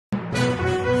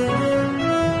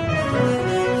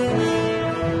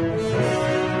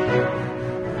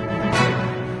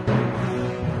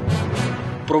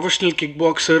Professional kick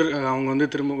boxer அவங்க வந்து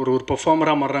திரும்ப ஒரு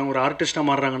பெர்ஃபார்மராக மாறுறாங்க, ஒரு ஆர்டிஸ்ட்டாக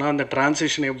மாறுறாங்கன்னா அந்த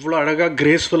டிரான்சிஷன் எவ்வளோ அழகாக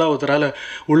கிரேஸ்ஃபுல்லாக ஒருத்தரால்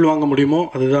உள்வாங்க முடியுமோ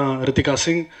அதுதான் ரித்திகா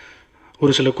சிங்.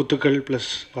 ஒரு சில குத்துக்கள் ப்ளஸ்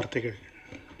வார்த்தைகள்.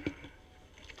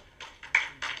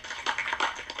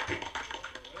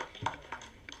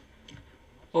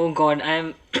 Oh God, I'm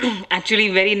actually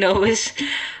very nervous.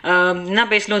 Na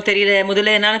pesno theriyala.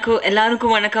 Mudhalla ellarukku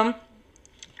vanakkam.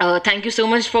 Thank you so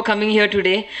much for coming here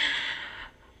today.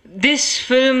 This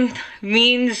film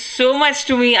means so much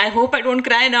to me. I hope I don't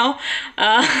cry now.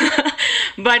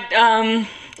 But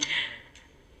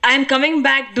I'm coming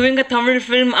back doing a Tamil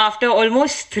film after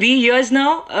almost 3 years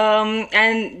now,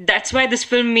 and that's why this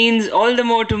film means all the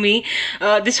more to me.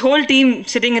 This whole team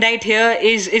sitting right here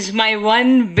is my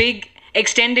one big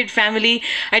extended family.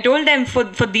 I told them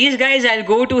for these guys I'll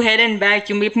go to hell and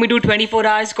back. You make me do 24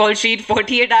 hours call sheet,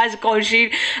 48 hours call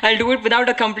sheet, I'll do it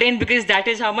without a complaint because that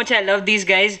is how much I love these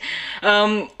guys.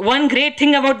 One great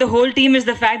thing about the whole team is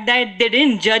the fact that they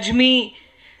didn't judge me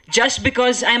just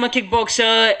because I'm a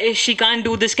kickboxer, she can't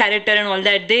do this character and all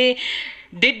that. They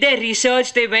did their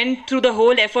research, they went through the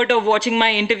whole effort of watching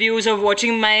my interviews, of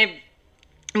watching my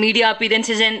media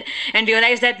appearances and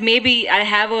realized that maybe I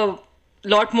have a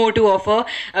lot more to offer.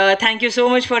 Thank you so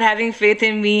much for having faith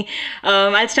in me.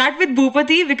 I'll start with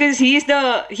Bhupati because he's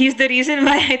the reason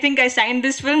why I think I signed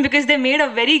this film, because they made a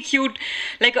very cute,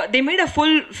 they made a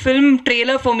full film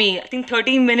trailer for me. I think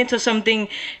 13 minutes or something.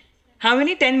 How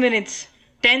many? 10 minutes.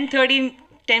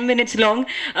 10 minutes long.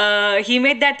 He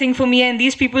made that thing for me, and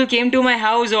these people came to my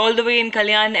house all the way in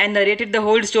Kalyan and narrated the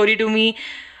whole story to me.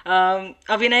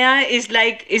 Avinaya is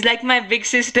like my big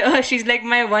sister. She's like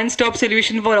my one-stop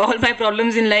solution for all my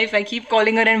problems in life. I keep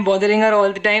calling her and bothering her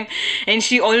all the time, and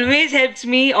she always helps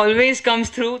me, always comes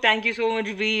through. Thank you so much,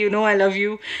 V. You know I love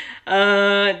you.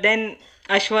 Then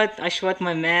Ashwath,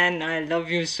 my man, I love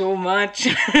you so much.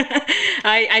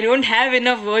 I don't have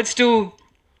enough words to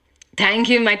thank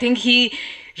him. I think he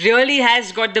really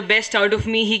has got the best out of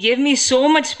me. He gave me so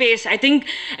much space. I think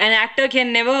an actor can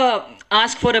never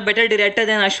ask for a better director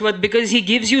than Ashwath, because he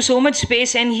gives you so much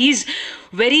space and he's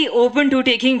very open to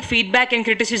taking feedback and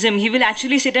criticism. He will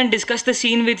actually sit and discuss the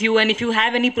scene with you, and if you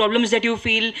have any problems that you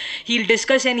feel, he'll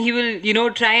discuss and he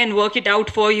will, try and work it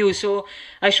out for you. So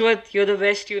Ashwath, you're the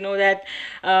best, you know that.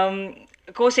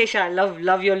 Kosesha,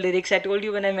 love your lyrics. I told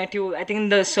you when I met you, I think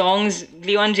the songs,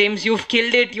 Leon James, you've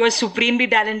killed it. You're supremely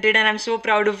talented and I'm so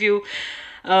proud of you.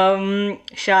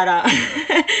 Shara.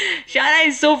 Shara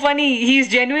is so funny. He's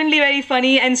genuinely very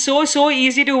funny and so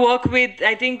easy to work with.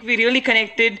 I think we really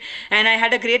connected and I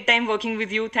had a great time working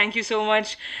with you. Thank you so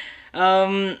much.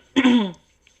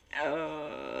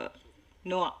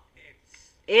 Noah.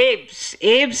 Abes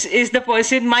is the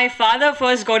person my father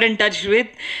first got in touch with.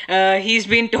 He's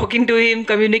been talking to him,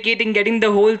 communicating, getting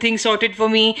the whole thing sorted for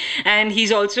me, and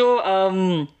he's also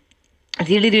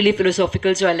really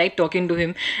philosophical, so I like talking to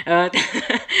him.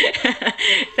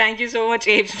 Thank you so much,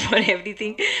 Abes, for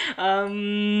everything.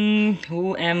 Who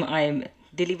am I?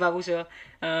 Dilip Babu sir.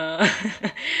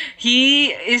 He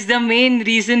is the main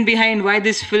reason behind why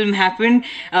this film happened.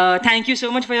 Thank you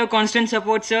so much for your constant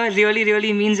support, sir.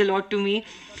 Really means a lot to me.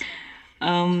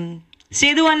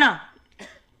 Sedu Anna.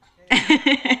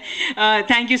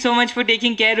 Thank you so much for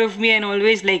taking care of me and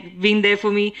always being there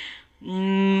for me.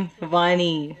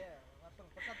 Vani.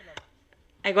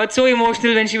 I got so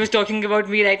emotional when she was talking about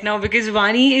me right now, because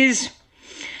Vani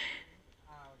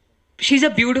she's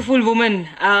a beautiful woman.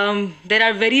 There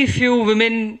are very few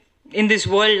women in this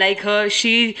world like her.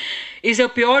 She is a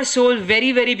pure soul,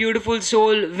 very beautiful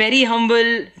soul, very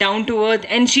humble, down to earth,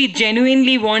 and she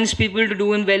genuinely wants people to do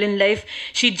well in life.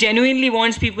 She genuinely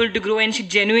wants people to grow, and she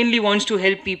genuinely wants to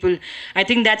help people. I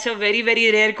think that's a very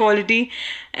rare quality,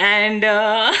 and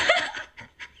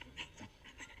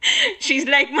she's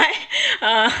like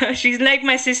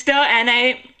my sister, and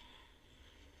I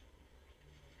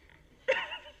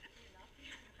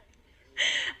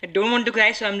don't want to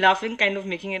cry, so I'm laughing, kind of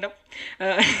making it up.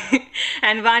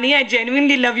 And Vani, I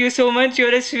genuinely love you so much.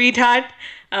 You're a sweetheart.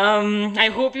 I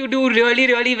hope you do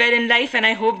really well in life, and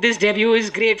I hope this debut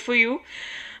is great for you.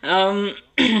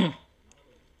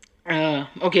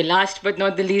 Okay, last but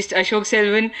not the least, Ashok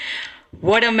Selvan.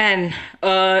 What a man.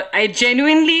 I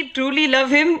genuinely, truly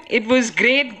love him. It was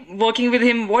great working with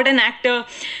him. What an actor.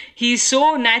 He's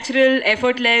so natural,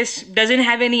 effortless, doesn't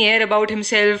have any air about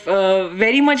himself.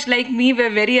 Very much like me,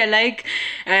 we're very alike.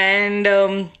 And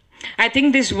I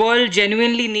think this world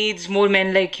genuinely needs more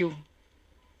men like you.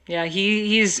 Yeah,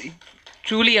 he's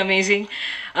truly amazing.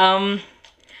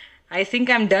 I think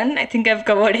I'm done. I think I've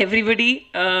covered everybody.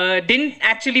 Didn't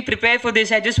actually prepare for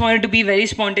this. I just wanted to be very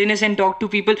spontaneous and talk to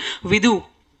people. Vidhu.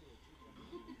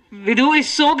 Vidhu is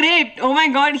so great. Oh my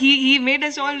God, he made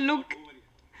us all look.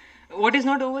 What is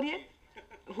not over yet?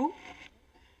 Who?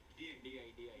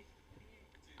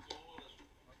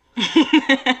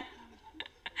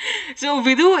 So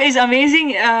Vidhu is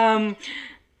amazing.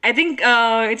 I think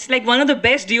it's like one of the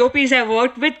best DOPs I've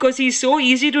worked with because he's so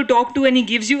easy to talk to and he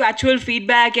gives you actual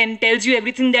feedback and tells you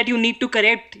everything that you need to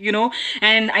correct, you know.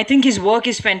 And I think his work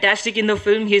is fantastic in the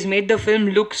film. He's made the film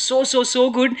look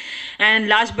so good. And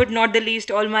last but not the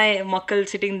least, all my muckle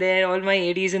sitting there, all my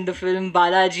ADs in the film,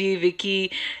 Balaji,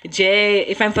 Vicky, Jay.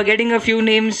 If I'm forgetting a few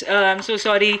names, I'm so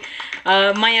sorry.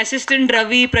 My assistant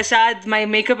Ravi, Prasad, my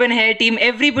makeup and hair team,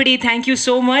 everybody, thank you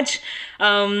so much.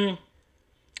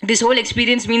 This whole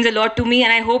experience means a lot to me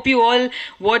and I hope you all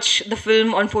watch the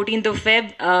film on 14th of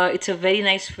Feb. It's a very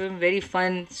nice film, very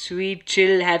fun, sweet,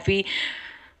 chill, happy.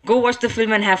 Go watch the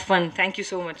film and have fun. Thank you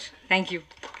so much. Thank you.